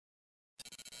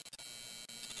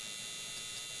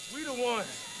We the ones.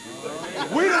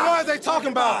 We the ones they talking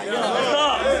about.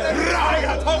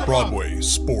 Broadway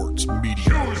Sports Media.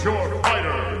 Choose your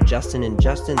fighter. Justin and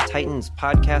Justin Titans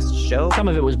podcast show. Some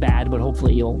of it was bad, but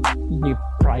hopefully you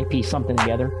probably piece something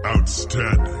together.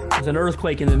 Outstanding. There's an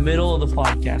earthquake in the middle of the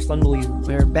podcast. Unbelievable.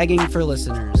 We're begging for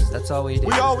listeners. That's all we do.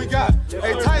 We all we got.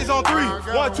 Hey, Titans on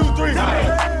 3. 1, 2,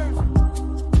 3.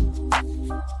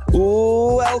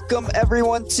 Welcome,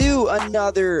 everyone, to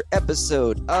another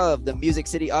episode of the Music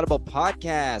City Audible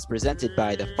podcast, presented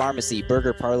by the Pharmacy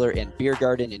Burger Parlor and Beer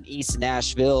Garden in East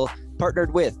Nashville,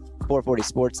 partnered with 440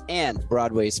 Sports and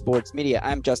Broadway Sports Media.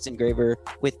 I'm Justin Graver.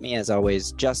 With me, as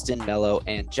always, Justin Mello.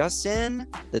 And Justin,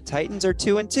 the Titans are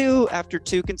 2-2 after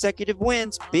 2 consecutive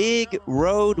wins. Big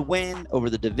road win over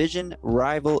the division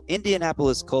rival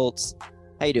Indianapolis Colts.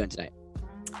 How you doing tonight?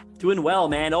 Doing well,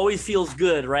 man. Always feels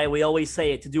good, right? We always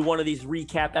say it, to do one of these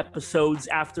recap episodes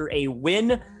after a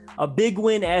win, a big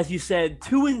win, as you said,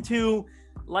 2-2.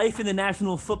 Life in the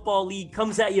National Football League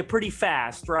comes at you pretty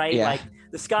fast, right? Yeah. Like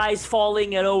the sky's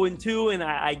falling at 0-2, and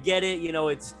I get it. You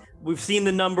know, we've seen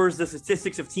the numbers, the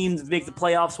statistics of teams that make the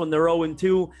playoffs when they're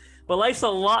 0-2. But life's a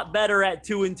lot better at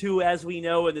 2-2, as we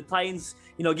know. And the Titans,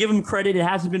 give them credit. It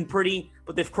hasn't been pretty,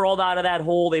 but they've crawled out of that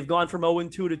hole. They've gone from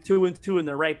 0-2 to 2-2, and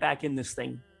they're right back in this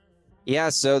thing. Yeah,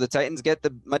 so the Titans get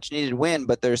the much-needed win,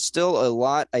 but there's still a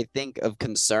lot, I think, of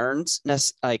concerns,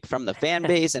 like from the fan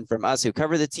base and from us who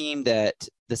cover the team, that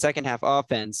the second-half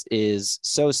offense is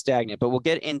so stagnant. But we'll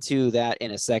get into that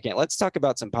in a second. Let's talk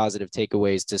about some positive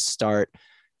takeaways to start.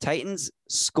 Titans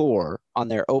score on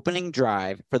their opening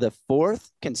drive for the 4th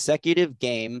consecutive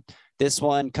game, this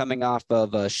one coming off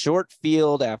of a short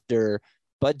field after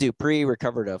Bud Dupree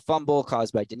recovered a fumble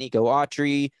caused by Danico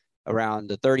Autry around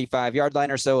the 35-yard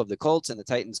line or so of the Colts, and the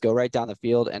Titans go right down the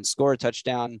field and score a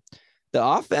touchdown. The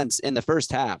offense in the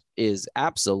first half is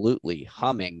absolutely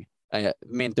humming. I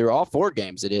mean, through all 4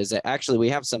 games, it is. Actually,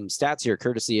 we have some stats here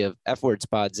courtesy of F-Words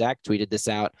Pod. Zach tweeted this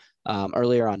out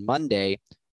earlier on Monday.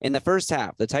 In the first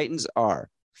half, the Titans are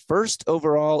 1st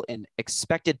overall in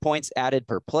expected points added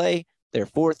per play. They're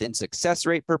 4th in success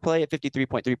rate per play at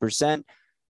 53.3%.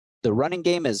 The running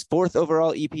game is 4th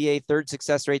overall EPA, 3rd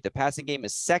success rate. The passing game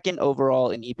is 2nd overall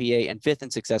in EPA and 5th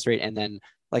in success rate. And then,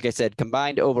 like I said,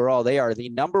 combined overall, they are the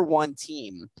number 1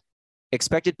 team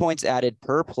expected points added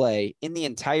per play in the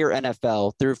entire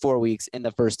NFL through 4 weeks in the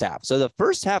first half. So the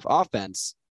first half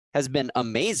offense has been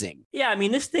amazing. Yeah, I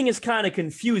mean, this thing is kind of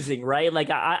confusing, right? Like,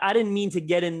 I didn't mean to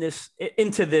get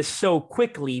into this so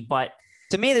quickly, but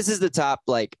to me, this is the top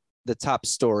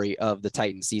story of the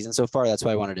Titans season so far. That's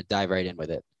why I wanted to dive right in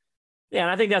with it. Yeah, and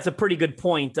I think that's a pretty good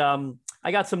point.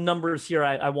 I got some numbers here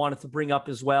I wanted to bring up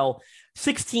as well.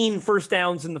 16 first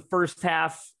downs in the first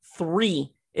half, 3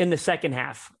 in the second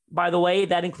half. By the way,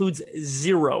 that includes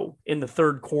 0 in the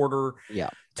third quarter. Yeah.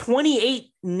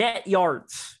 28 net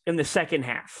yards in the second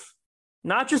half.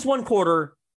 Not just one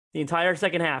quarter, the entire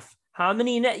second half. How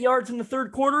many net yards in the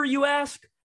third quarter, you ask?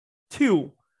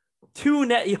 2. 2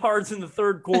 net yards in the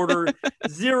third quarter,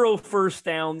 0 first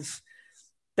downs.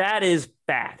 That is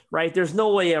bad, right? There's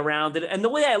no way around it. And the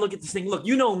way I look at this thing, look,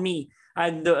 you know me,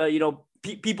 and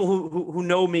people who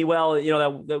know me well,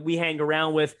 that we hang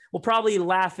around with, will probably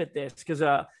laugh at this because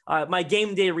my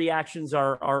game day reactions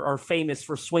are famous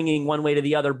for swinging one way to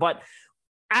the other. But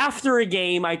after a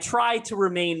game, I try to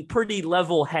remain pretty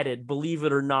level-headed, believe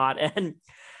it or not. And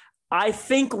I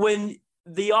think when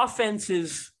the offense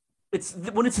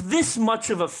when it's this much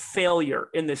of a failure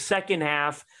in the second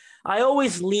half, I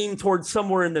always lean towards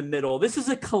somewhere in the middle. This is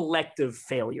a collective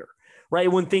failure,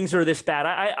 right? When things are this bad,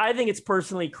 I think it's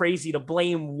personally crazy to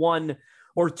blame 1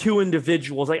 or 2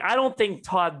 individuals. Like, I don't think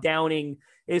Todd Downing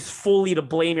is fully to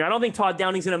blame here. I don't think Todd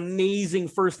Downing's an amazing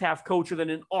first half coach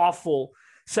than an awful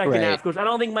second half coach. I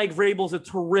don't think Mike Vrabel's a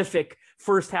terrific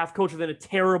first half coach than a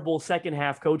terrible second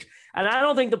half coach. And I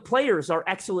don't think the players are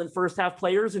excellent first half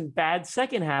players and bad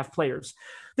second half players.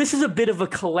 This is a bit of a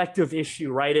collective issue,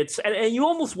 right? And you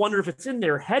almost wonder if it's in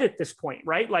their head at this point,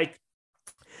 right? Like,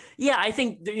 yeah, I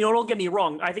think, don't get me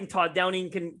wrong. I think Todd Downing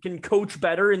can coach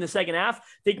better in the second half. I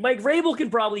think Mike Vrabel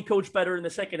can probably coach better in the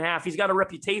second half. He's got a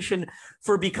reputation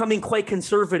for becoming quite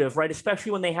conservative, right?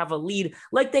 Especially when they have a lead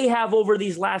like they have over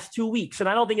these last 2 weeks. And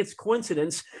I don't think it's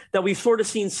coincidence that we've sort of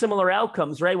seen similar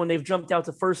outcomes, right? When they've jumped out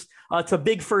to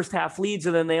big first half leads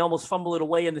and then they almost fumble it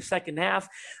away in the second half.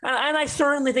 And I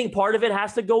certainly think part of it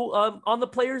has to go on the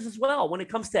players as well when it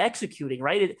comes to executing,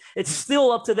 right? It's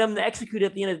still up to them to execute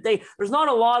at the end of the day. There's not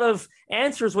a lot lot of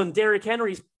answers when Derrick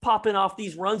Henry's popping off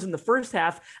these runs in the first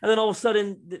half, and then all of a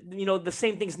sudden, the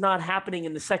same thing's not happening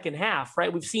in the second half,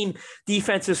 right? We've seen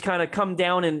defenses kind of come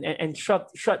down and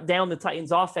shut down the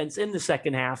Titans offense in the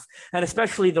second half, and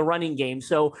especially the running game.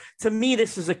 So to me,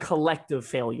 this is a collective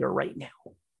failure right now.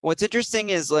 What's interesting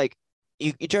is like,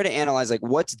 you try to analyze like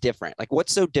what's different, like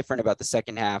what's so different about the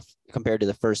second half compared to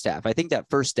the first half. I think that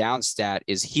first down stat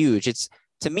is huge.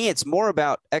 To me, it's more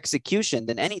about execution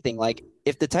than anything. Like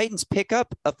if the Titans pick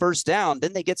up a first down,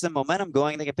 then they get some momentum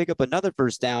going. They can pick up another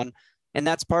first down. And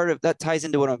that ties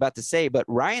into what I'm about to say. But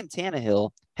Ryan Tannehill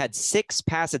had 6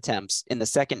 pass attempts in the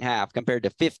second half compared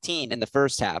to 15 in the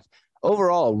first half.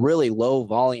 Overall, a really low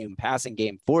volume passing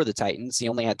game for the Titans. He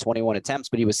only had 21 attempts,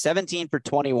 but he was 17 for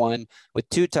 21 with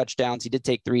 2 touchdowns. He did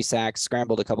take 3 sacks,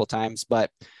 scrambled a couple times, but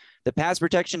the pass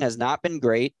protection has not been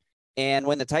great. And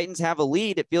when the Titans have a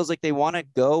lead, it feels like they want to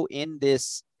go in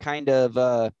this kind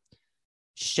of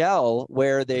shell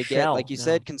where they get, like you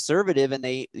said, conservative, and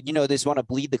they just want to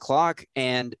bleed the clock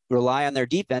and rely on their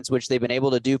defense, which they've been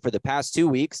able to do for the past 2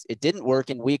 weeks. It didn't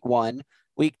work in week 1.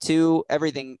 Week 2,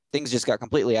 things just got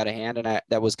completely out of hand, and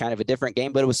that was kind of a different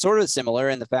game, but it was sort of similar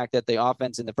in the fact that the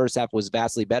offense in the first half was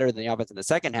vastly better than the offense in the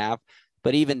second half.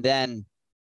 But even then,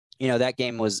 that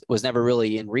game was never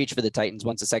really in reach for the Titans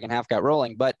once the second half got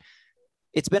rolling. But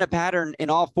it's been a pattern in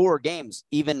all 4 games,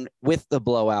 even with the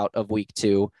blowout of week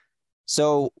 2.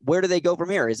 So where do they go from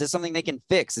here? Is this something they can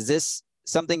fix? Is this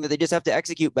something that they just have to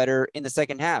execute better in the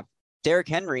second half? Derrick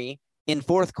Henry in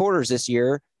fourth quarters this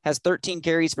year has 13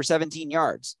 carries for 17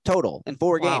 yards total in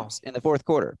 4 games in the fourth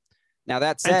quarter. Now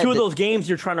that said, and 2 of those games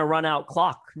you're trying to run out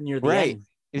clock near the end.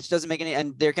 It just doesn't make any.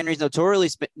 And Derrick Henry's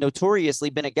notoriously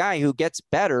been a guy who gets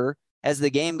better as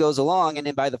the game goes along, and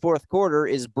then by the fourth quarter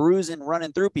is bruising,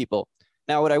 running through people.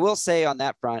 Now, what I will say on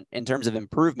that front in terms of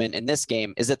improvement in this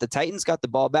game is that the Titans got the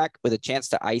ball back with a chance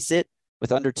to ice it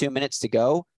with under 2 minutes to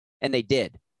go, and they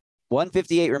did.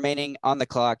 1:58 remaining on the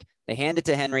clock. They hand it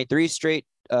to Henry two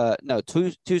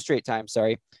straight times,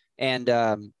 sorry. And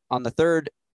on the third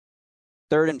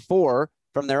and 4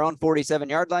 from their own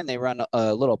 47-yard line, they run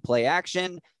a little play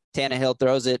action. Tannehill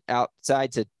throws it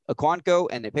outside to Okonkwo,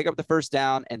 and they pick up the first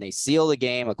down, and they seal the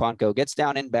game. Okonkwo gets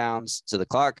down in bounds, so the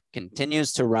clock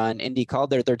continues to run. Indy called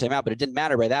their third timeout, but it didn't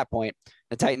matter by that point.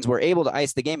 The Titans were able to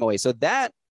ice the game away. So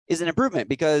that is an improvement,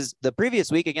 because the previous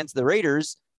week against the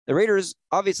Raiders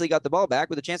obviously got the ball back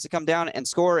with a chance to come down and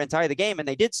score and tie the game, and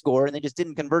they did score, and they just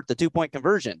didn't convert the 2-point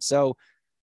conversion. So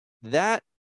that,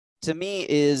 to me,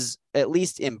 is at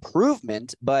least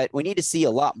improvement, but we need to see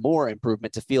a lot more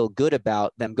improvement to feel good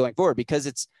about them going forward, because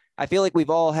I feel like we've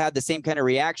all had the same kind of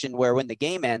reaction where when the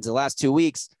game ends the last 2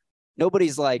 weeks,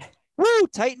 nobody's like, woo,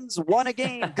 Titans won a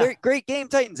game. Great game,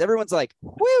 Titans. Everyone's like,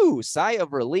 woo, sigh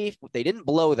of relief. They didn't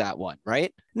blow that one,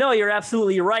 right? No, you're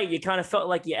absolutely right. You kind of felt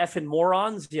like you effing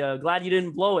morons. Yeah, glad you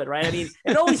didn't blow it, right? I mean,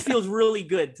 it always feels really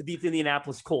good to beat the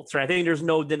Indianapolis Colts, right? I think there's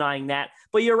no denying that.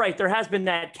 But you're right. There has been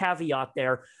that caveat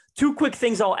there. 2 quick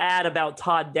things I'll add about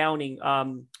Todd Downing.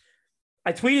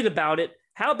 I tweeted about it.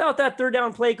 How about that third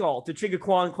down play call to Chig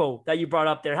Okonkwo that you brought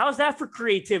up there? How's that for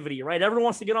creativity, right? Everyone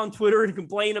wants to get on Twitter and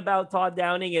complain about Todd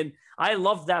Downing, and I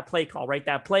love that play call, right?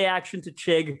 That play action to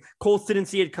Chig. Colts didn't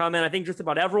see it coming. I think just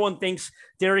about everyone thinks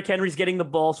Derrick Henry's getting the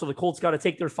ball, so the Colts got to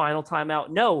take their final timeout.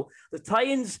 No, the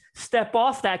Titans step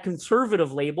off that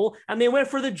conservative label, and they went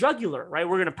for the jugular, right?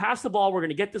 We're going to pass the ball. We're going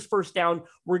to get this first down.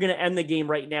 We're going to end the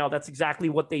game right now. That's exactly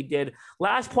what they did.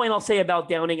 Last point I'll say about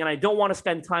Downing, and I don't want to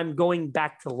spend time going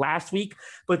back to last week,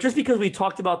 but just because we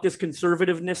talked about this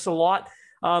conservativeness a lot,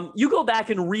 you go back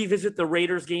and revisit the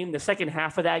Raiders game, the second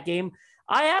half of that game.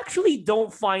 I actually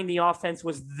don't find the offense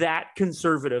was that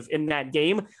conservative in that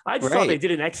game. I just thought they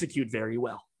didn't execute very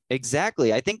well.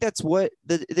 Exactly. I think that's what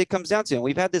it comes down to. And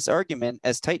we've had this argument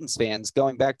as Titans fans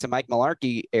going back to Mike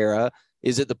Mularkey era.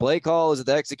 Is it the play call? Is it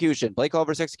the execution? Play call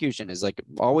versus execution is like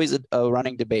always a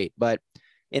running debate. But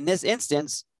in this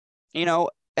instance,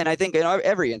 and I think in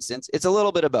every instance, it's a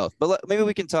little bit of both. But maybe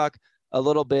we can talk a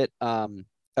little bit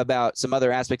about some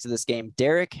other aspects of this game.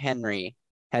 Derrick Henry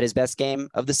had his best game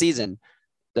of the season.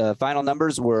 The final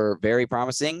numbers were very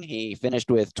promising. He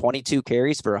finished with 22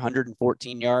 carries for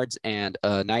 114 yards and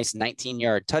a nice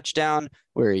 19-yard touchdown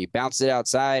where he bounced it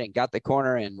outside and got the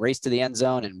corner and raced to the end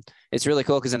zone. And it's really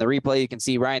cool because in the replay, you can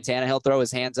see Ryan Tannehill throw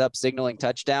his hands up, signaling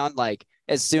touchdown. Like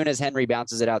as soon as Henry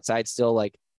bounces it outside, still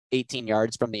like 18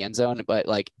 yards from the end zone, but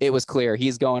like it was clear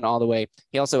he's going all the way.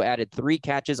 He also added 3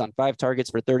 catches on 5 targets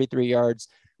for 33 yards,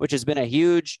 which has been a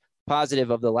huge positive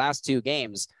of the last 2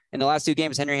 games. In the last 2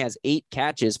 games, Henry has 8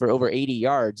 catches for over 80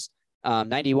 yards.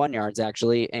 91 yards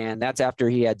actually. And that's after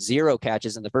he had 0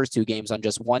 catches in the first 2 games on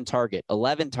just 1 target,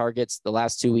 11 targets the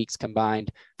last 2 weeks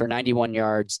combined for 91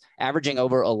 yards, averaging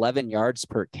over 11 yards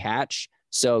per catch.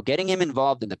 So getting him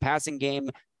involved in the passing game,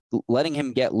 letting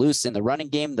him get loose in the running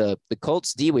game. The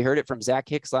Colts D, we heard it from Zach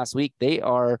Hicks last week. They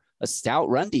are a stout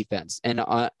run defense and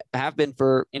have been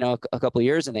for, a couple of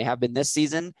years, and they have been this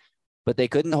season, but they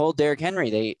couldn't hold Derrick Henry.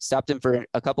 They stopped him for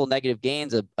a couple negative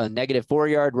gains, a negative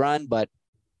 4-yard run. But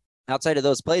outside of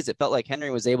those plays, it felt like Henry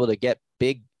was able to get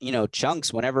big,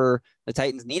 chunks whenever the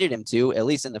Titans needed him to, at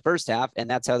least in the first half. And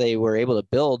that's how they were able to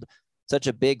build such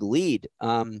a big lead.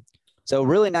 So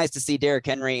really nice to see Derrick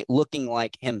Henry looking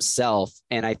like himself.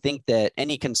 And I think that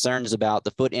any concerns about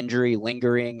the foot injury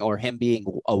lingering or him being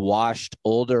a washed,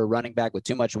 older running back with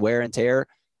too much wear and tear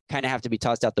kind of have to be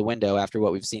tossed out the window after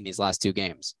what we've seen these last 2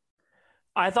 games.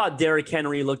 I thought Derrick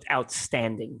Henry looked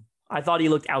outstanding.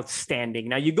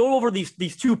 Now, you go over these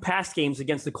 2 past games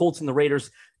against the Colts and the Raiders,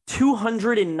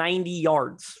 290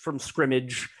 yards from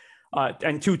scrimmage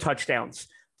and 2 touchdowns.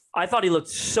 I thought he looked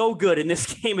so good in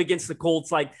this game against the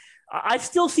Colts. Like, I've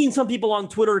still seen some people on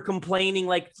Twitter complaining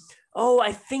like, oh,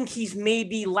 I think he's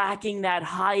maybe lacking that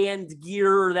high-end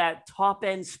gear or that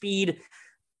top-end speed.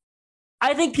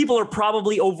 I think people are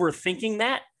probably overthinking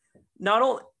that.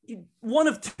 One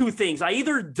of 2 things. I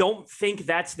either don't think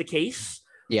that's the case,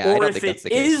 or if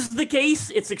it is the case,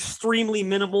 it's extremely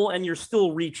minimal and you're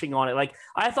still reaching on it. Like,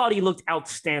 I thought he looked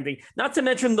outstanding. Not to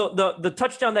mention the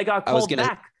touchdown that got called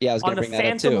back on the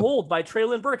phantom hold by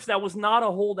Treylon Burks. That was not a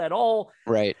hold at all.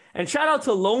 Right. And shout out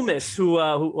to Lomas, who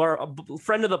are a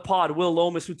friend of the pod, Will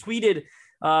Lomas, who tweeted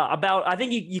about, I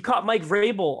think you caught Mike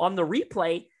Vrabel on the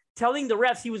replay telling the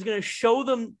refs he was going to show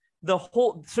them the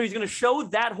hold. So he's going to show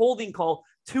that holding call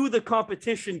to the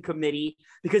competition committee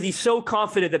because he's so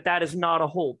confident that that is not a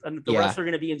hold and that the refs are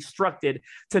going to be instructed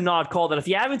to not call that. If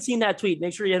you haven't seen that tweet,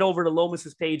 make sure you head over to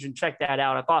Lomas's page and check that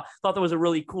out. I thought that was a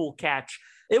really cool catch.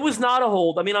 It was not a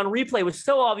hold. I mean, on replay, it was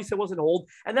so obvious it wasn't a hold.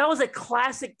 And that was a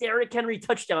classic Derrick Henry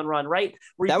touchdown run, right?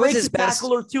 Where he breaks a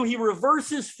tackle or 2, he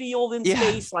reverses field in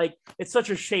space. Like, it's such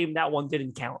a shame that one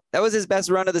didn't count. That was his best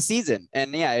run of the season.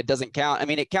 And it doesn't count. I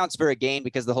mean, it counts for a gain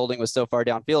because the holding was so far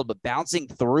downfield, but bouncing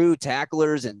through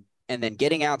tacklers and then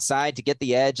getting outside to get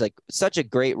the edge, like, such a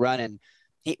great run. And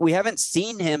we haven't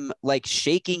seen him like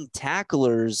shaking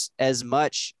tacklers as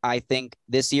much, I think,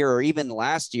 this year or even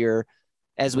last year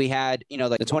as we had,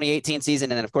 like the 2018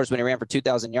 season. And then, of course, when he ran for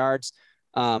 2,000 yards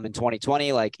in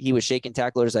 2020, like, he was shaking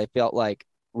tacklers. I felt like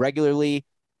regularly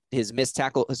his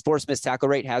forced missed tackle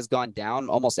rate has gone down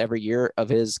almost every year of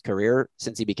his career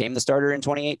since he became the starter in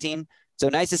 2018. So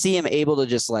nice to see him able to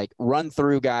just like run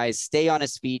through guys, stay on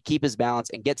his feet, keep his balance,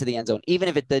 and get to the end zone, even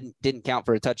if it didn't count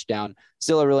for a touchdown.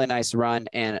 Still a really nice run.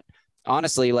 And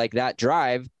honestly, like, that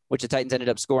drive, which the Titans ended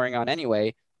up scoring on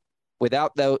anyway,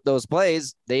 without those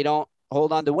plays, they don't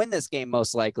hold on to win this game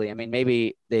most likely. I mean,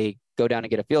 maybe they go down and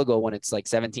get a field goal when it's like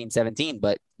 17-17,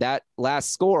 but that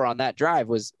last score on that drive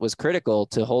was critical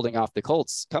to holding off the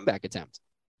Colts comeback attempt.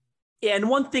 Yeah, and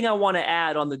one thing I want to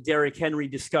add on the Derrick Henry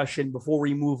discussion before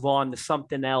we move on to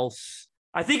something else.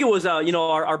 I think it was,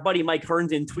 our buddy Mike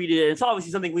Herndon tweeted it. It's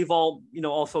obviously something we've all,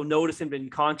 also noticed and been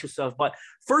conscious of. But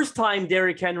first time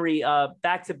Derrick Henry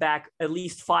back-to-back at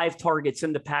least 5 targets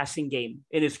in the passing game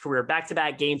in his career.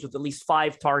 Back-to-back games with at least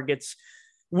 5 targets.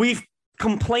 We've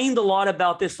complained a lot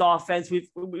about this offense.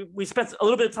 We spent a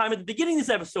little bit of time at the beginning of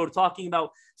this episode talking about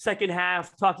second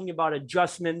half, talking about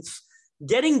adjustments.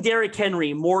 Getting Derrick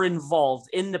Henry more involved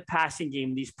in the passing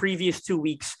game these previous 2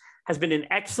 weeks has been an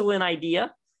excellent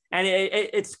idea. And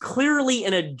it's clearly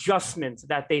an adjustment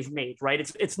that they've made, right?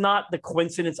 It's not the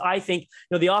coincidence. I think,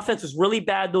 the offense was really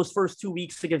bad those first 2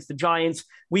 weeks against the Giants.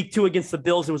 Week 2 against the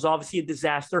Bills, it was obviously a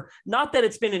disaster. Not that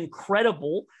it's been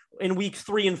incredible in weeks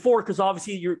 3 and 4, because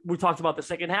obviously we talked about the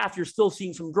second half. You're still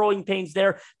seeing some growing pains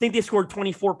there. I think they scored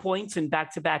 24 points in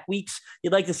back-to-back weeks.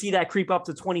 You'd like to see that creep up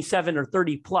to 27 or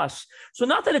 30 plus. So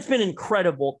not that it's been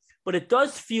incredible, but it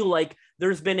does feel like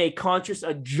there's been a conscious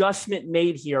adjustment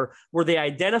made here where they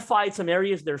identified some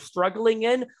areas they're struggling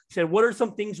in, said, what are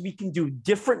some things we can do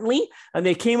differently? And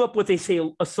they came up with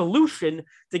a solution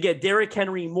to get Derrick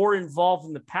Henry more involved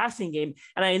in the passing game.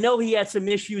 And I know he had some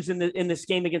issues in this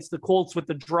game against the Colts with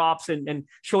the drops and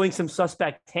showing some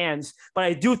suspect hands, but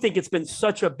I do think it's been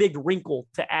such a big wrinkle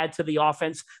to add to the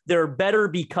offense. They're better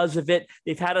because of it.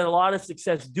 They've had a lot of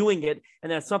success doing it,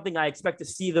 and that's something I expect to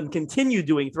see them continue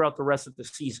doing throughout the rest of the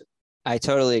season. I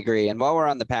totally agree. And while we're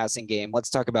on the passing game,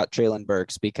 let's talk about Treylon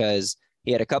Burks, because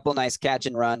he had a couple nice catch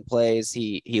and run plays.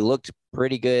 He looked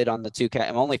pretty good on the 2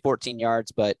 only 14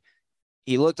 yards, but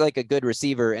he looked like a good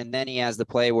receiver. And then he has the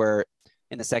play where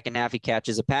In the second half, he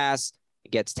catches a pass,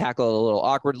 gets tackled a little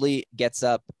awkwardly, gets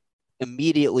up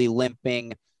immediately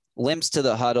limping, limps to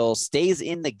the huddle, stays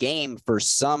in the game for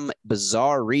some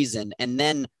bizarre reason, and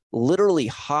then literally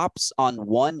hops on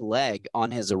one leg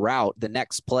on his route the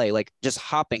next play, like just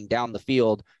hopping down the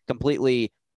field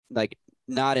completely, like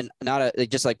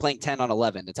just like playing 10 on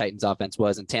 11, the Titans offense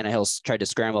was, and Tannehill tried to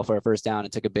scramble for a first down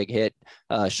and took a big hit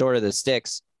short of the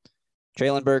sticks.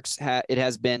 Treylon Burks, it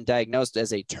has been diagnosed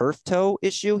as a turf toe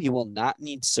issue. He will not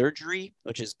need surgery,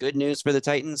 which is good news for the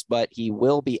Titans, but he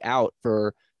will be out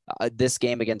for this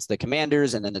game against the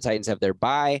Commanders, and then the Titans have their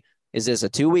bye. Is this a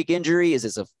 2-week injury? Is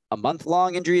this a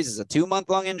month-long injury? Is this a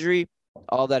 2-month-long injury?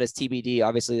 All that is TBD.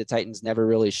 Obviously, the Titans never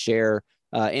really share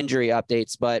injury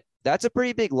updates, but that's a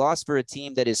pretty big loss for a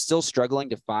team that is still struggling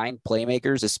to find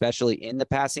playmakers, especially in the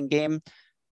passing game.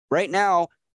 Right now,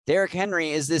 Derrick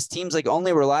Henry is this team's like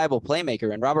only reliable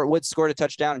playmaker, and Robert Woods scored a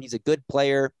touchdown, and he's a good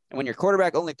player. And when your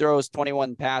quarterback only throws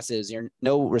 21 passes,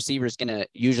 no receiver's going to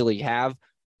usually have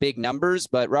big numbers,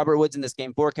 but Robert Woods in this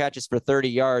game, 4 catches for 30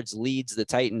 yards, leads the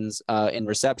Titans in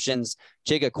receptions.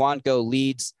 Chigga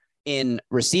leads in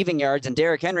receiving yards, and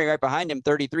Derrick Henry right behind him,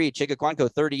 33,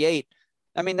 Chigga 38.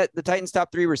 I mean, the Titans'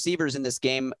 top 3 receivers in this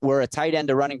game were a tight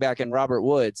end, a running back, and Robert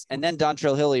Woods, and then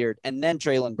Dontrell Hilliard, and then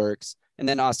Treylon Burks, and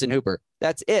then Austin Hooper.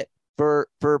 That's it for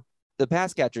the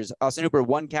pass catchers. Austin Hooper,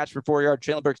 1 catch for 4 yards.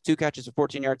 Treylon Burks, 2 catches for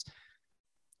 14 yards.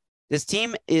 This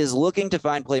team is looking to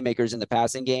find playmakers in the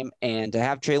passing game, and to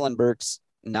have Treylon Burks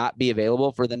not be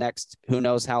available for the next who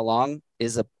knows how long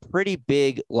is a pretty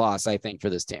big loss, I think, for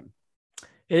this team.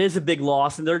 It is a big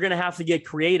loss, and they're going to have to get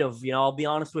creative. I'll be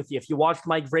honest with you. If you watched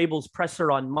Mike Vrabel's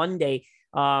presser on Monday,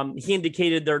 he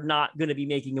indicated they're not going to be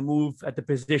making a move at the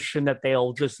position, that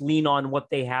they'll just lean on what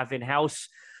they have in-house.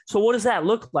 So what does that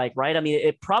look like, right? I mean,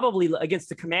 it probably, against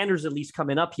the Commanders at least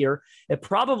coming up here, it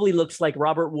probably looks like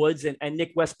Robert Woods and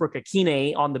Nick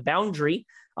Westbrook-Ikhine on the boundary,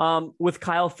 with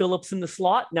Kyle Phillips in the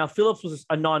slot. Now, Phillips was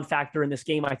a non-factor in this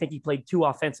game. I think he played 2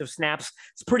 offensive snaps.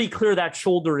 It's pretty clear that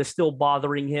shoulder is still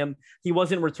bothering him. He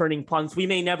wasn't returning punts. We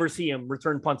may never see him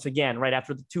return punts again right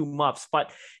after the 2 muffs,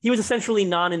 but he was essentially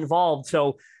non-involved.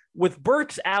 So with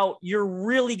Burks out, you're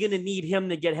really going to need him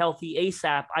to get healthy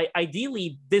ASAP,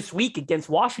 ideally this week against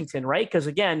Washington, right? Because,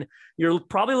 again, you're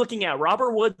probably looking at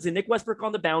Robert Woods and Nick Westbrook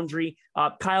on the boundary,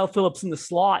 Kyle Phillips in the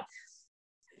slot.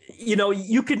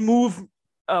 You could move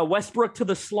Westbrook to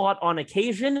the slot on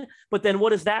occasion, but then what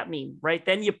does that mean, right?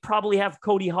 Then you probably have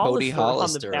Cody Hollister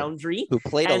on the boundary, who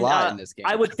played a lot in this game.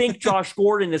 I would think Josh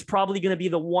Gordon is probably going to be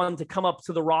the one to come up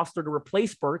to the roster to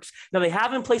replace Burks. Now, they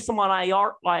haven't placed him on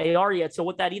IR yet, so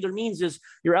what that either means is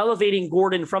you're elevating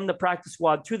Gordon from the practice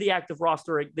squad to the active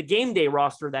roster, the game day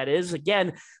roster, that is,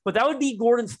 again, but that would be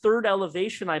Gordon's 3rd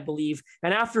elevation, I believe,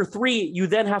 and after 3, you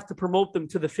then have to promote them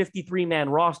to the 53-man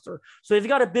roster. So they've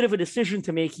got a bit of a decision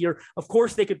to make here. Of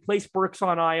course, they could place Burks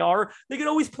on IR. They could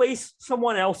always place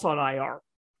someone else on IR.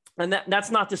 And that's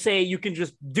not to say you can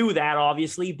just do that,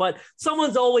 obviously, but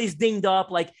someone's always dinged up.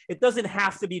 Like, it doesn't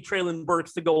have to be Treylon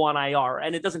Burks to go on IR,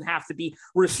 and it doesn't have to be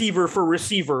receiver for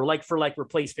receiver, like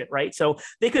replacement, right? So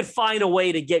they could find a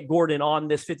way to get Gordon on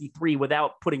this 53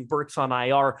 without putting Burks on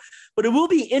IR. But it will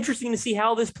be interesting to see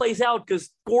how this plays out, because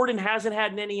Gordon hasn't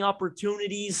had many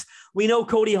opportunities. We know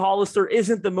Cody Hollister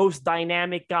isn't the most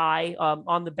dynamic guy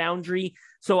on the boundary.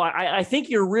 So I think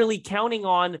you're really counting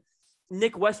on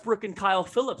Nick Westbrook and Kyle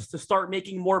Phillips to start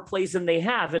making more plays than they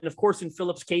have. And of course, in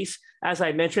Phillips' case, as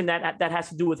I mentioned, that has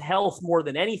to do with health more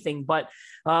than anything. But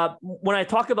when I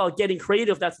talk about getting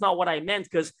creative, that's not what I meant,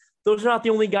 because those are not the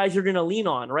only guys you're going to lean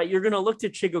on, right? You're going to look to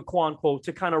Chigga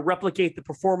to kind of replicate the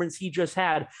performance he just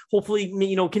had. Hopefully,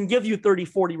 can give you 30,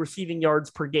 40 receiving yards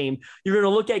per game. You're going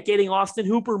to look at getting Austin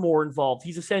Hooper more involved.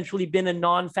 He's essentially been a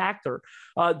non-factor.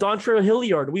 Dontrell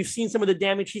Hilliard, we've seen some of the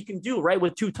damage he can do, right?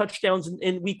 With 2 touchdowns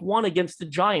in week 1 against the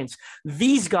Giants.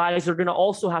 These guys are going to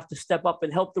also have to step up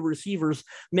and help the receivers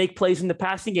make plays in the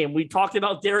passing game. We talked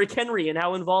about Derrick Henry and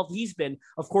how involved he's been.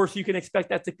 Of course, you can expect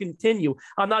that to continue.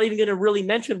 I'm not even going to really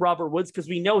mention Robert Woods, because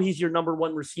we know he's your number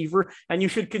 1 receiver, and you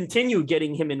should continue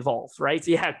getting him involved, right?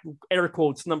 So yeah, air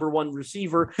quotes, number 1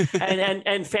 receiver,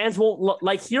 and fans won't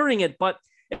like hearing it, but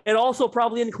it also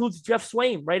probably includes Jeff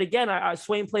Swaim, right? Again,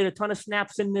 Swaim played a ton of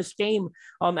snaps in this game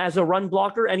as a run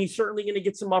blocker, and he's certainly going to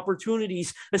get some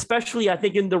opportunities, especially, I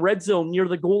think, in the red zone near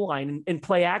the goal line and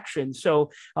play action.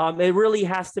 So it really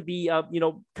has to be,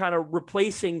 kind of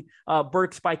replacing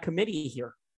Burks by committee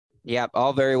here. Yeah,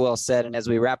 all very well said. And as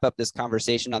we wrap up this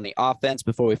conversation on the offense,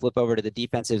 before we flip over to the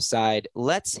defensive side,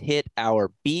 let's hit our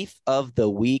beef of the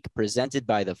week, presented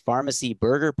by the Pharmacy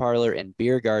Burger Parlor and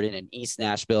Beer Garden in East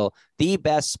Nashville, the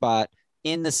best spot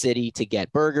in the city to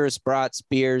get burgers, brats,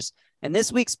 beers, And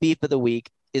this week's beef of the week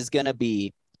is going to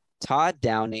be Todd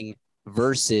Downing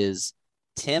versus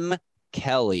Tim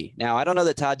Kelly. Now, I don't know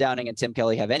that Todd Downing and Tim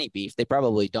Kelly have any beef. They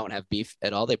probably don't have beef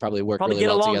at all. They probably work really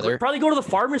well together. Probably go to the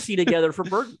pharmacy together for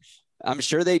burgers. I'm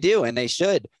sure they do, and they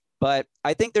should. But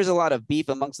I think there's a lot of beef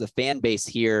amongst the fan base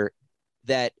here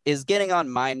that is getting on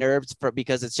my nerves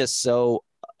because it's just so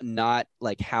not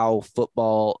like how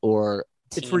football or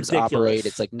teams operate.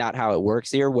 It's like not how it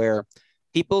works here, where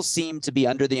people seem to be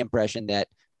under the impression that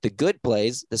the good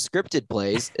plays, the scripted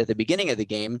plays at the beginning of the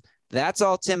game, that's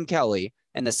all Tim Kelly.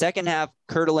 And the second half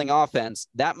curdling offense,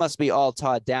 that must be all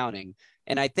Todd Downing.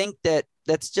 And I think that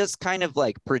that's just kind of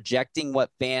like projecting what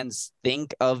fans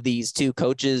think of these two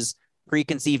coaches'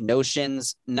 preconceived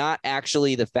notions, not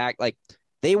actually the fact like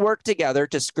they work together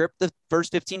to script the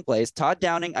first 15 plays. Todd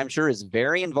Downing, I'm sure, is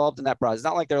very involved in that process. It's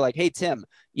not like they're like, hey, Tim,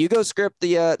 you go script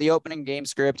the opening game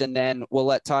script and then we'll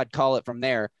let Todd call it from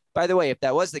there. By the way, if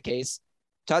that was the case,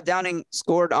 Todd Downing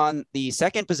scored on the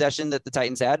second possession that the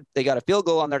Titans had. They got a field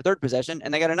goal on their third possession,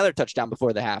 and they got another touchdown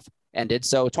before the half ended.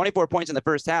 So 24 points in the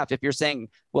first half. If you're saying,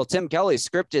 well, Tim Kelly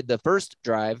scripted the first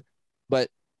drive, but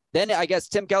then I guess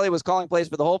Tim Kelly was calling plays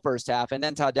for the whole first half, and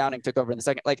then Todd Downing took over in the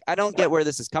second. Like, I don't get where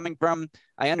this is coming from.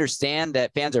 I understand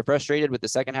that fans are frustrated with the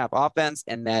second half offense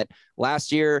and that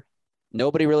last year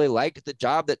nobody really liked the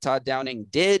job that Todd Downing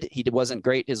did. He wasn't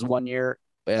great his 1 year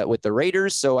with the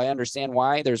Raiders, so I understand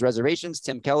why there's reservations.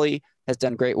 Tim Kelly has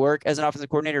done great work as an offensive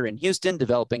coordinator in Houston,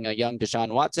 developing a young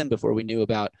Deshaun Watson before we knew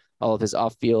about all of his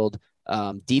off-field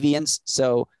deviance.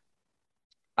 So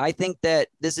I think that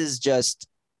this is just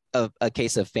a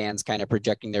case of fans kind of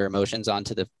projecting their emotions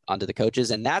onto the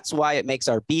coaches, and that's why it makes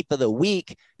our beef of the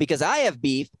week, because I have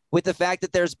beef with the fact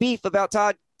that there's beef about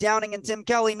Todd Downing and Tim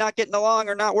Kelly not getting along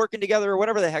or not working together or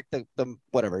whatever the heck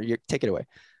whatever. You take it away.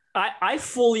 I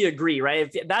fully agree,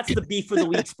 right? If that's the beef of the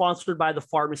week sponsored by the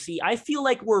pharmacy. I feel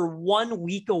like we're 1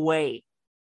 week away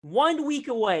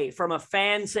from a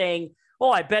fan saying,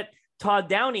 oh, I bet Todd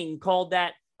Downing called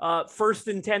that 1st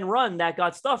and 10 run that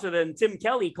got stuffed. And then Tim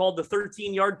Kelly called the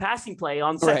 13-yard passing play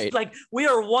on set. Right. Like, we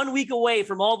are 1 week away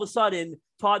from all of a sudden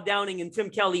Todd Downing and Tim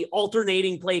Kelly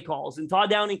alternating play calls. And Todd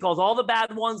Downing calls all the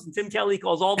bad ones and Tim Kelly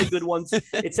calls all the good ones.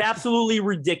 It's absolutely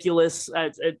ridiculous.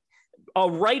 It's a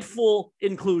rightful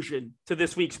inclusion to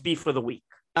this week's Beef of the Week.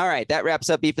 All right, that wraps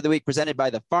up Beef of the Week, presented by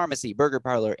the Pharmacy, Burger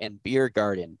Parlor, and Beer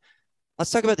Garden. Let's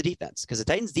talk about the defense, because the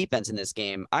Titans' defense in this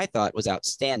game, I thought, was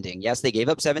outstanding. Yes, they gave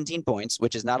up 17 points,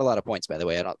 which is not a lot of points, by the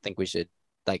way. I don't think we should,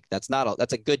 that's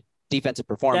a good defensive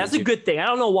performance. That's a good thing. I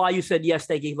don't know why you said, yes,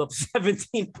 they gave up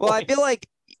 17 points. Well, I feel like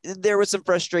there was some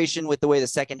frustration with the way the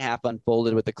second half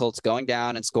unfolded, with the Colts going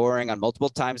down and scoring on multiple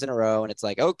times in a row. And it's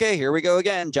like, okay, here we go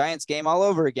again. Giants game all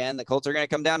over again. The Colts are going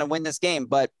to come down and win this game.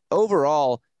 But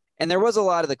overall, and there was a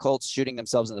lot of the Colts shooting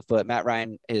themselves in the foot. Matt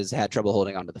Ryan has had trouble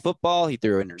holding onto the football. He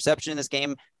threw an interception in this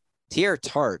game. Teair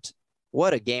Tart,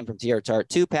 what a game from Teair Tart.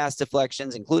 2 pass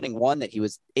deflections, including one that he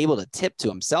was able to tip to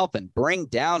himself and bring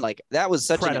down. Like, that was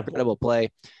such an incredible play.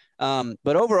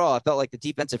 But overall, I felt like the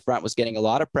defensive front was getting a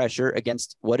lot of pressure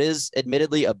against what is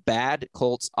admittedly a bad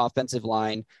Colts offensive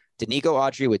line. Danico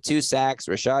Autry with 2 sacks.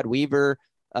 Rashad Weaver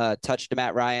touched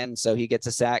Matt Ryan, so he gets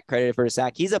a sack, credited for a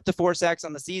sack. He's up to 4 sacks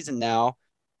on the season now.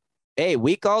 Hey,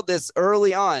 we called this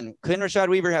early on. Couldn't Rashad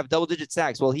Weaver have double-digit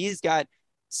sacks? Well, he's got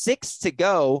 6 to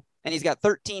go, and he's got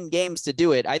 13 games to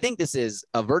do it. I think this is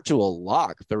a virtual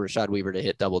lock for Rashad Weaver to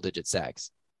hit double-digit sacks.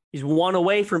 He's 1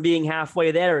 away from being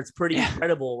halfway there. It's pretty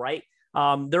incredible, right?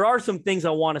 There are some things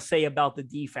I want to say about the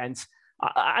defense.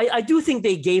 I do think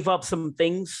they gave up some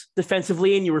things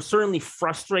defensively, and you were certainly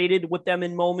frustrated with them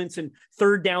in moments, and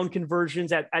third down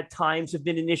conversions at times have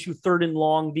been an issue, 3rd and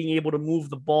long, being able to move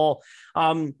the ball.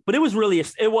 But it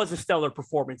was a stellar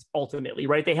performance ultimately,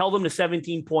 right? They held them to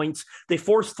 17 points. They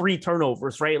forced 3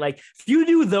 turnovers, right? Like, if you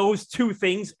do those 2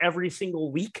 things every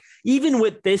single week, even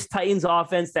with this Titans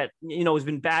offense that, has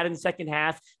been bad in the second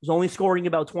half, is only scoring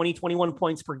about 20, 21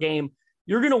 points per game,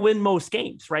 you're going to win most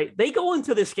games, right? They go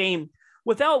into this game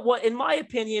without what, in my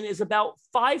opinion, is about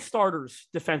 5 starters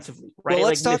defensely, right? Well,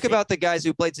 let's talk about the guys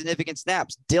who played significant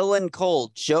snaps. Dylan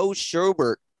Cole, Joe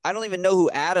Schobert. I don't even know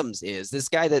who Adams is. This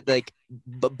guy that, like,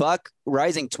 Buck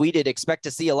Rising tweeted, expect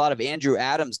to see a lot of Andrew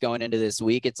Adams going into this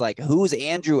week. It's like, who's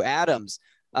Andrew Adams?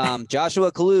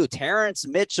 Joshua Kalu, Terrence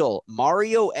Mitchell,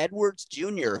 Mario Edwards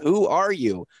Jr. Who are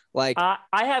you? Like, I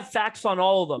have facts on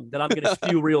all of them that I'm going to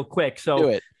spew real quick. So do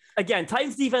it. again,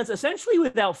 Titans defense essentially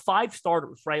without 5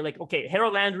 starters, right? Like, okay,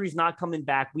 Harold Landry's not coming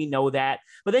back. We know that.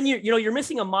 But then you're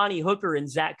missing Amani Hooker and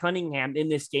Zach Cunningham in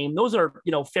this game. Those are,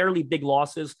 fairly big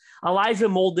losses. Elijah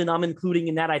Molden, I'm including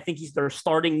in that. I think he's their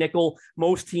starting nickel.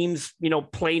 Most teams,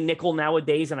 play nickel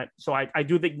nowadays. And so I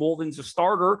do think Molden's a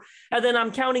starter. And then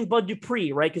I'm counting Bud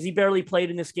Dupree, right? Because he barely played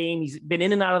in this game. He's been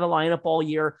in and out of the lineup all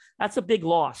year. That's a big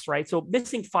loss, right? So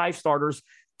missing 5 starters.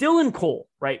 Dylan Cole,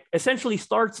 right, essentially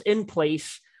starts in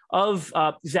place of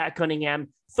Zach Cunningham,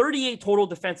 38 total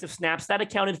defensive snaps. That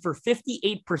accounted for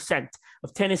 58%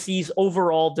 of Tennessee's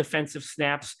overall defensive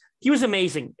snaps. He was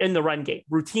amazing in the run game,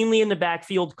 routinely in the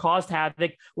backfield, caused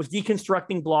havoc, was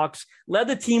deconstructing blocks, led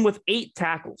the team with 8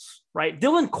 tackles, right?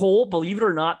 Dylan Cole, believe it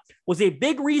or not, was a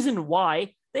big reason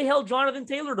why they held Jonathan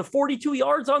Taylor to 42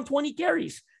 yards on 20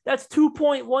 carries. That's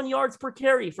 2.1 yards per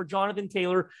carry for Jonathan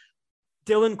Taylor.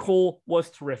 Dylan Cole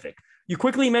was terrific. You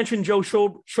quickly mentioned Joe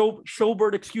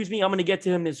Schobert, I'm going to get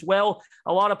to him as well.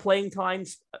 A lot of playing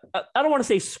times. I don't want to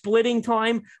say splitting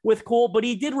time with Cole, but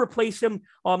he did replace him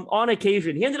on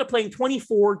occasion. He ended up playing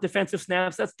 24 defensive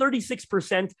snaps. That's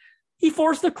 36%. He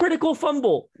forced a critical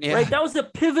fumble, right? That was a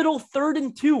pivotal 3rd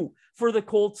and 2 for the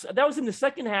Colts. That was in the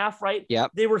second half, right?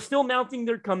 Yep. They were still mounting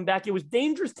their comeback. It was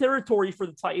dangerous territory for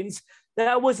the Titans.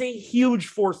 That was a huge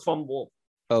forced fumble.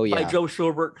 By Joe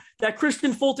Schobert, that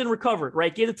Christian Fulton recovered,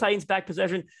 right? Gave the Titans back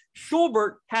possession.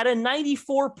 Schobert had a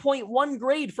 94.1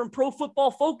 grade from Pro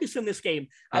Football Focus in this game.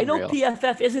 Unreal. I know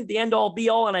PFF isn't the end-all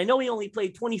be-all, and I know he only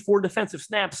played 24 defensive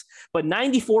snaps, but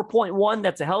 94.1,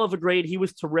 that's a hell of a grade. He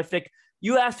was terrific.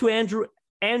 You asked who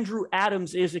Andrew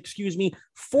Adams is,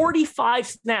 45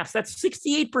 snaps. That's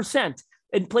 68%.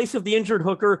 In place of the injured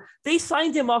Hooker. They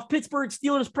signed him off Pittsburgh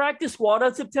Steelers practice squad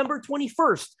on September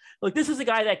 21st. Look, this is a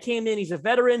guy that came in. He's a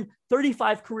veteran,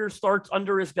 35 career starts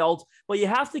under his belt, but you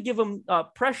have to give him you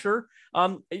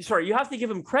have to give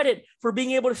him credit for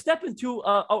being able to step into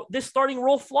this starting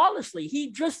role flawlessly.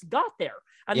 He just got there.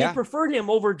 And they preferred him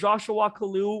over Joshua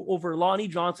Kalu, over Lonnie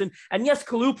Johnson. And yes,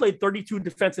 Kalu played 32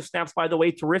 defensive snaps, by the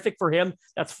way. Terrific for him.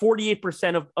 That's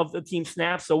 48% of the team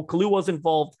snaps. So Kalu was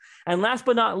involved. And last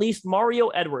but not least, Mario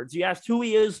Edwards. You asked who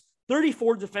he is.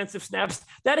 34 defensive snaps.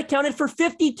 That accounted for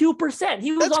 52%.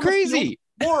 He was on crazy. The field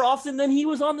more often than he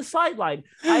was on the sideline.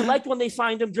 I liked when they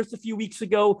signed him just a few weeks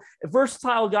ago. A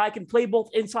versatile guy, can play both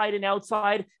inside and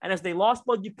outside. And as they lost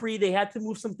Bud Dupree, they had to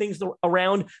move some things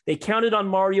around. They counted on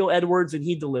Mario Edwards, and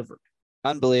he delivered.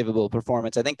 Unbelievable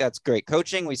performance. I think that's great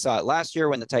coaching. We saw it last year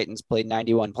when the Titans played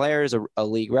 91 players, a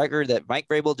league record, that Mike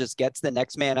Vrabel just gets the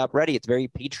next man up ready. It's very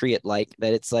Patriot-like,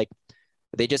 that it's like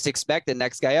they just expect the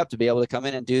next guy up to be able to come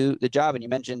in and do the job. And you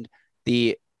mentioned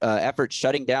the effort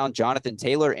shutting down Jonathan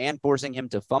Taylor and forcing him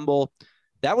to fumble.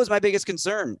 That was my biggest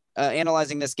concern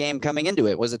analyzing this game coming into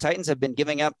it, was the Titans have been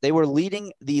giving up. They were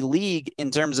leading the league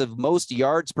in terms of most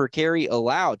yards per carry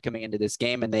allowed coming into this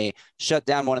game, and they shut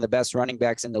down one of the best running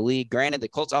backs in the league. Granted, the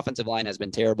Colts offensive line has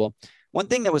been terrible. One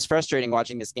thing that was frustrating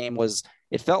watching this game was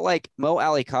it felt like Mo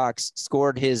Alley-Cox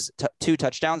scored his 2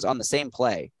 touchdowns on the same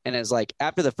play. And it's like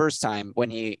after the first time when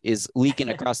he is leaking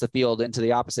across the field into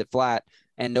the opposite flat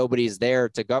and nobody's there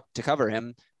to cover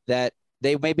him, that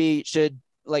they maybe should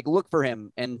look for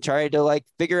him and try to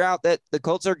figure out that the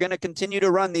Colts are going to continue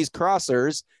to run these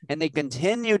crossers, and they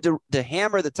continue to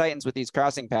hammer the Titans with these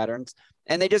crossing patterns,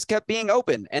 and they just kept being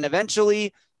open. And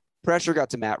eventually pressure got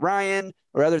to Matt Ryan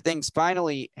or other things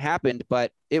finally happened,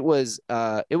 but it was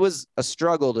a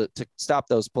struggle to stop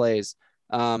those plays.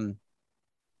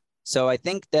 So I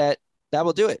think that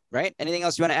will do it, right? Anything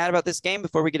else you want to add about this game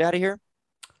before we get out of here?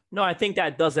 No, I think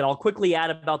that does it. I'll quickly add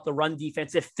about the run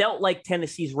defense. It felt like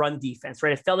Tennessee's run defense,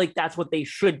 right? It felt like that's what they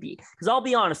should be. Because I'll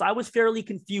be honest, I was fairly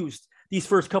confused these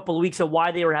first couple of weeks of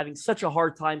why they were having such a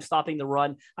hard time stopping the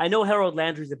run. I know Harold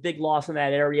Landry's a big loss in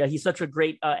that area. He's such a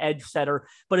great edge setter,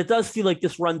 but it does feel like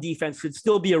this run defense should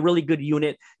still be a really good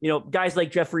unit. Guys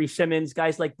like Jeffrey Simmons,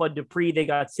 guys like Bud Dupree, they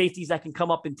got safeties that can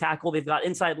come up and tackle. They've got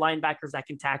inside linebackers that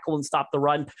can tackle and stop the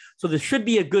run. So this should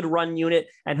be a good run unit.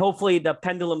 And hopefully the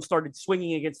pendulum started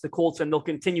swinging against the Colts and they'll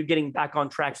continue getting back on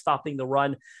track, stopping the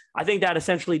run. I think that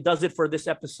essentially does it for this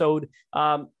episode.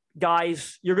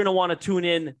 Guys, you're going to want to tune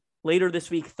in later this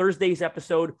week, Thursday's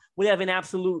episode. We have an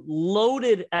absolute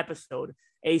loaded episode,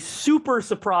 a super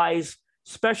surprise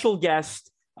special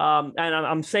guest. And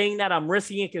I'm saying that I'm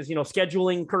risking it because,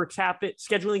 scheduling quirks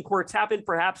happen.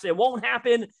 Perhaps it won't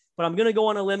happen. but I'm going to go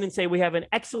on a limb and say we have an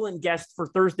excellent guest for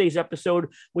Thursday's episode.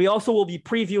 We also will be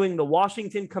previewing the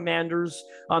Washington Commanders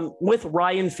with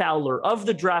Ryan Fowler of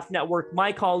the Draft Network,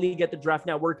 my colleague at the Draft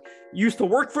Network. Used to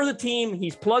work for the team.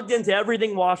 He's plugged into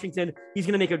everything Washington. He's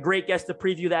going to make a great guest to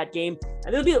preview that game.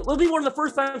 And it'll be one of the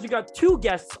first times we got two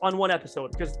guests on one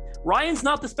episode, because Ryan's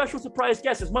not the special surprise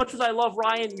guest. As much as I love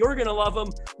Ryan, you're going to love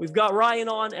him. We've got Ryan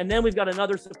on, and then we've got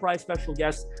another surprise special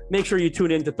guest. Make sure you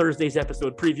tune in to Thursday's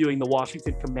episode previewing the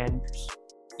Washington Commanders.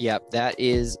 Yep, that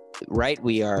is right.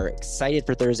 We are excited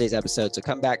for Thursday's episode, so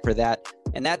come back for that.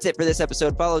 And that's it for this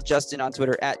episode. Follow Justin on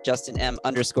Twitter at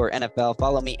JustinM_NFL.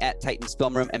 Follow me at Titans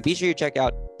Film Room. And be sure you check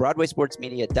out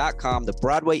BroadwaySportsMedia.com, the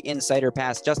Broadway Insider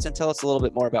Pass. Justin, tell us a little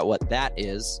bit more about what that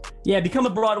is. Yeah, become a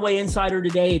Broadway Insider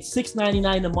today. It's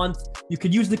 $6.99 a month. You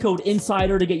could use the code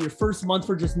INSIDER to get your first month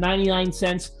for just 99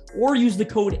 cents, or use the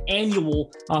code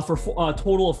ANNUAL for a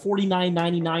total of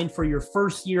 $49.99 for your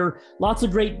first year. Lots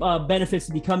of great benefits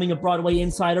to becoming a Broadway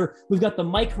Insider. We've got the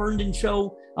Mike Herndon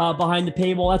Show behind the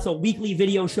paywall. That's a weekly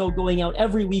video show going out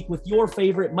every week with your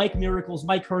favorite Mike Miracles,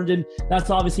 Mike Herndon. That's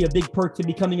obviously a big perk to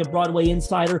becoming a Broadway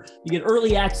Insider. You get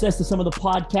early access to some of the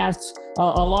podcasts, a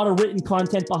lot of written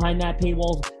content behind that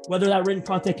paywall. Whether that written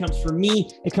content comes from me,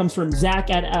 it comes from Zach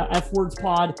at F Words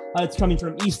Pod, it's coming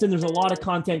from Easton. There's a lot of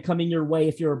content coming your way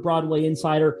if you're a Broadway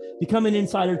Insider. Become an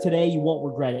insider today. You won't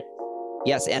regret it.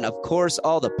 Yes, and of course,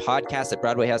 all the podcasts that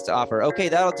Broadway has to offer. Okay,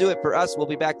 that'll do it for us. We'll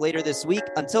be back later this week.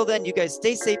 Until then, you guys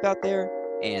stay safe out there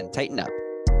and tighten up.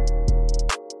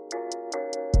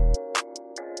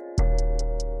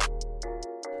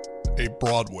 A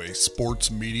Broadway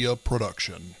Sports Media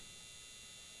production.